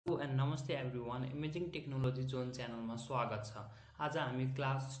नमस्ते everyone, imaging technology John च्यानलमा स्वागत छ। आज हामी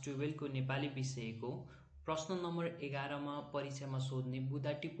क्लास 12 को नेपाली विषयको प्रश्न नम्बर 11 मा परीक्षामा सोध्ने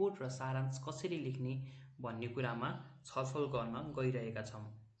बुदा टिपोट र सारांश कसरी लेख्ने भन्ने कुरामा छलफल गर्न गइरहेका छौं।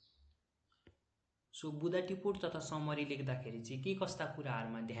 सो बुदा टिपोट तथा समरी लेख्दाखेरि चाहिँ के कस्ता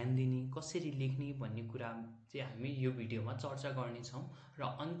कुराहरुमा ध्यान दिने, कसरी लेख्ने भन्ने कुरा चाहिँ हामी यो भिडियोमा चर्चा गर्ने छौं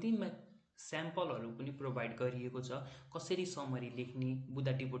र अन्तिममा स्याम्पलहरु पनि प्रोभाइड गरिएको छ कसरी समरी लेख्ने,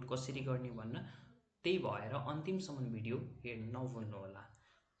 बुदा टिपोट कसरी गर्ने भन्न। त्यही भएर अन्तिमसम्म भिडियो हेर्न नभुल्नु होला।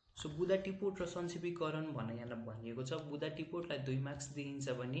 सो बुदा टिपोट र संक्षेपीकरण भनेर यहाँ भनिएको छ। बुदा टिपोटलाई 2 मार्क्स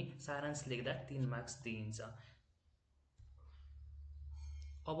दिइन्छ भने सारांश लेख्दा 3 मार्क्स दिइन्छ।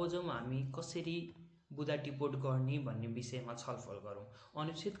 अब जाउँ हामी कसरी बुदा टिपोट गर्ने भन्ने विषयमा छलफल गरौँ।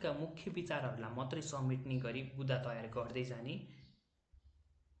 अनुच्छेदका मुख्य विचारहरूलाई मात्रै समेट्ने गरी बुदा तयार गर्दै जाने।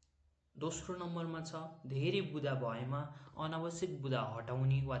 दोस्रो नम्बरमा छ धेरै बुदा भएमा अनावश्यक बुदा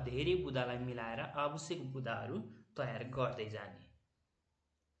हटाउने वा धेरै बुदालाई मिलाएर आवश्यक बुदाहरू तयार गर्दै जाने।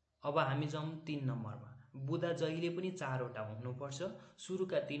 अब हामी जाउँ 3 नम्बरमा। बुदा जहिले पनि 4 वटा हुनुपर्छ।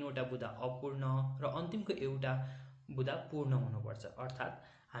 सुरुका 3 वटा बुदा अपूर्ण र अन्तिमको एउटा बुदा पूर्ण हुनुपर्छ। अर्थात्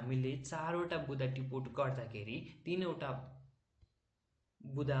हामीले 4 वटा बुदा टिपोट गर्दाखेरि 3 वटा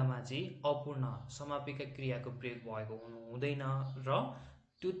बुदामा चाहिँ अपूर्ण समापिका क्रियाको प्रयोग भएको हुँदैन र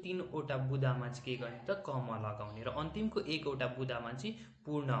त्यो 3 वटा बुदामा चाहिँ के गर्ने त कमा लगाउने र अन्तिमको 1 वटा बुदामा चाहिँ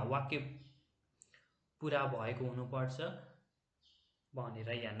पूर्ण वाक्य पूरा भएको हुनुपर्छ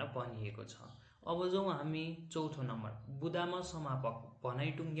भनेर यहाँ भनिएको छ। अब जाउँ हामी चौथो नम्बर। बुदामा समापक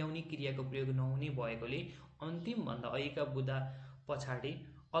भनाइ टुङ्ग्याउने क्रियाको प्रयोग नहुने भएकोले अन्तिम भन्दा अघिका बुदा पछाडि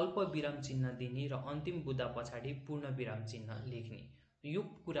अल्प विराम चिन्ह दिने र अन्तिम बुदा पछाडि पूर्ण विराम चिन्ह लेख्ने। यो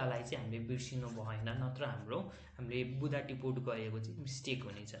कुरालाई चाहिँ हामीले बिर्सिनु भएन, नत्र हामीले बुदा टिपोट गरेको चाहिँ मिस्टेक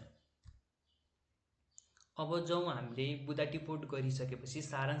हुनेछ। अब जाउँ हामीले बुदा टिपोट गरिसकेपछि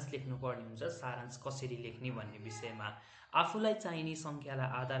सारांश लेख्नु पर्ने हुन्छ। सारांश कसरी लेख्ने भन्ने विषयमा आफूलाई चाहिने संख्यालाई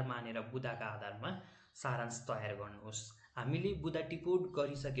आधार मानेर बुदाका आधारमा सारांश तयार गर्नुहोस्। हामीले बुदा टिपोट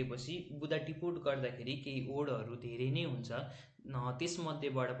गरिसकेपछि बुदा टिपोट गर्दाखेरि केही वर्डहरू धेरै नै हुन्छ।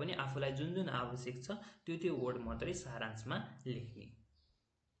 त्यसमध्येबाट पनि आफूलाई जुन जुन आवश्यक छ त्यो वर्ड मात्रै सारांशमा लेख्ने।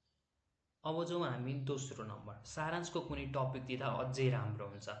 अब जाउँ हामी दोस्रो नम्बर। सारांशको कुनै टपिक दिँदा अझै राम्रो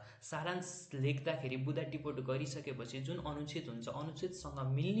हुन्छ। सारांश लेख्दाखेरि बुदा टिपोट गरिसकेपछि जुन अनुच्छेद हुन्छ अनुच्छेदसँग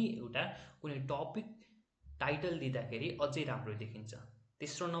मिल्ने एउटा कुनै टपिक टाइटल दिँदाखेरि अझै राम्रो देखिन्छ।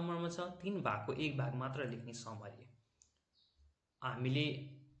 तेस्रो नम्बरमा छ 3 भागको 1 भाग मात्र लेख्ने समरी। हामीले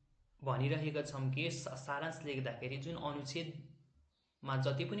भनिरहेका छौं कि सारांश लेख्दाखेरि जुन अनुच्छेदमा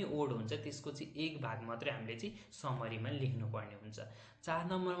जति पनि वर्ड हुन्छ त्यसको चाहिँ 1 भाग मात्रै हामीले चाहिँ समरीमा लेख्नु पर्ने हुन्छ। 4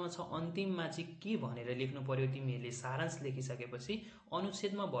 नम्बरमा छ अन्तिममा चाहिँ के भनेर लेख्नु पर्यो। तिमीहरूले सारांश लेखिसकेपछि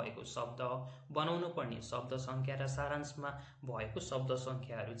अनुच्छेदमा भएको शब्द, बनाउनु पर्ने शब्द संख्या र सारांशमा भएको शब्द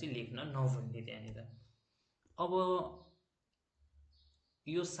संख्याहरू चाहिँ लेख्न नभुल्ने त्यहाँनिर। अब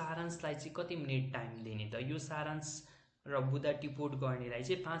यो सारांशलाई चाहिँ कति मिनेट टाइम दिने त? यो सारांश र बुदा टिपोट गर्नेलाई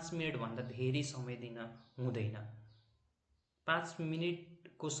चाहिँ 5 मिनेट भन्दा धेरै समय दिन हुँदैन। 5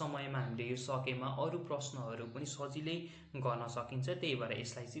 मिनेटको समयमा हामीले यो सकेमा अरु प्रश्नहरू पनि सजिलै गर्न सकिन्छ। त्यही भएर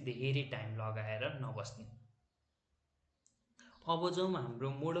यसलाई चाहिँ धेरै टाइम लगाएर नबस्ने। अब जाउँ हाम्रो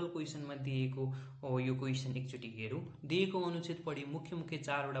मोडल क्वेशनमा दिएको यो क्वेशन एकचोटि हेरौँ। दिएको अनुच्छेद पढी मुख्य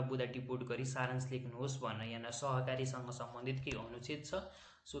 4 वटा बुदा टिपोट गरी सारांश लेख्नुहोस् भनेर यहाँ सहकारीसँग सम्बन्धित के अनुच्छेद छ।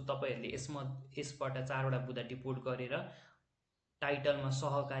 सो तपाईहरुले यसबाट 4 वटा बुदा टिपोट गरेर टाइटलमा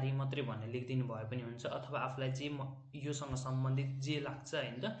सहकारी मात्रै भनेर लेखिदिनु भए पनि हुन्छ, अथवा आफुलाई जे योसँग सम्बन्धित जे लाग्छ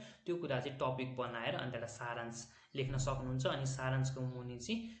हैन त त्यो कुरा चाहिँ टपिक बनाएर अनि त्यसलाई सारांश लेख्न सक्नुहुन्छ। अनि सारांशको मुनि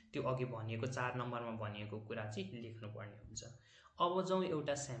चाहिँ त्यो अघि भनिएको 4 नम्बरमा भनिएको कुरा चाहिँ लेख्नु पर्ने हुन्छ। अब जाउँ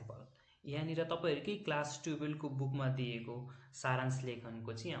एउटा स्याम्पल। यहाँनिर तपाईहरुकै क्लास 12 को बुकमा दिएको सारांश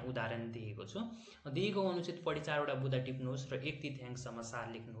लेखनको चाहिँ यहाँ उदाहरण दिएको छु। दिएको अनुच्छेद पढी 4 वटा बुदा टिप्नुहोस् र 1 तृतीयांशमा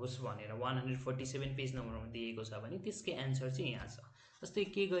सार लेख्नुहोस् भनेर 147 पेज नम्बरमा दिएको छ भने त्यसकै एन्सर चाहिँ यहाँ छ। जस्तै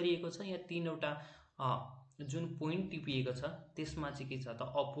के गरिएको छ यहाँ 3 वटा जुन पोइन्ट टिपिएको छ त्यसमा चाहिँ के छ त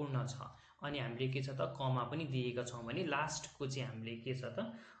अपूर्ण छ। अनि हामीले के छ त कमा पनि दिएका छौं भने लास्टको चाहिँ हामीले के छ त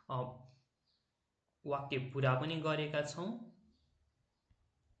वाक्य पूरा पनि गरेका छौं।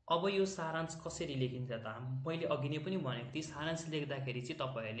 अब यो सारांश कसरी लेखिन्छ त? मैले अघि नै पनि भनेको थिएँ सारांश लेख्दाखेरि चाहिँ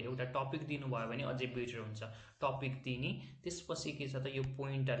तपाईहरुले एउटा टपिक दिनुभयो भने अझै बेटर हुन्छ। टपिक दिने, त्यसपछि के छ त यो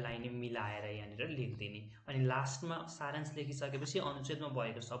पोइन्टरलाई नै मिलाएर यहाँनिर लेखिदिने। अनि लास्टमा सारांश लेखिसकेपछि अनुच्छेदमा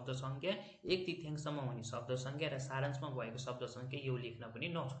भएको शब्द संख्या, 1 तृतीयांशमा हुने शब्द संख्या र सारांशमा भएको शब्द संख्या यो लेख्न पनि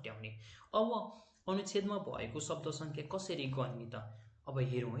नछुट्याउने। अब अनुच्छेदमा भएको शब्द संख्या कसरी गर्ने त? अब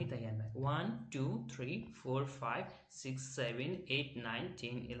हेरौँ है त यहाँलाई 1 2 3 4 5 6 7 8 9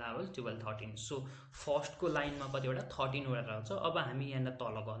 10 11 12 13 सो फर्स्टको लाइनमा कतिवटा 13 वटा रहन्छ। अब हामी यहाँ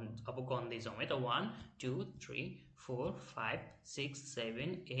तल गन्दै जाउँ है त 1 2 3 4 5 6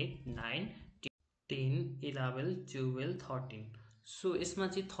 7 8 9 10 11 12 13 सो यसमा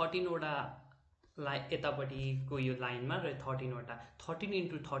चाहिँ 13 वटा यतापट्टिको यो लाइनमा र 13 वटा 13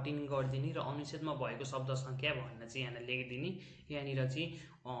 into 13 गरिदिने र अनुच्छेदमा भएको शब्द सङ्ख्या भनेर चाहिँ यहाँ लेखिदिने। यहाँनिर चाहिँ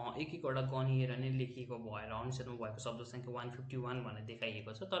एक एकवटा गनिएर नै लेखिएको भएर अनुच्छेदमा भएको शब्द सङ्ख्या 151 भनेर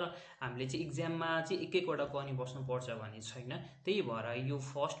देखाइएको छ। तर हामीले चाहिँ इक्जाममा चाहिँ एक एकवटा गनी बस्नुपर्छ भन्ने छैन। त्यही भएर यो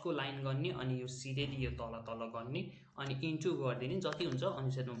फर्स्टको लाइन गर्ने अनि यो सिधै यो तल तल गर्ने अनि इन्टु गरिदिने, जति हुन्छ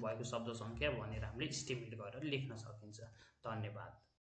अनुच्छेदमा भएको शब्द सङ्ख्या भनेर हामीले इस्टिमेट गरेर लेख्न सकिन्छ। धन्यवाद।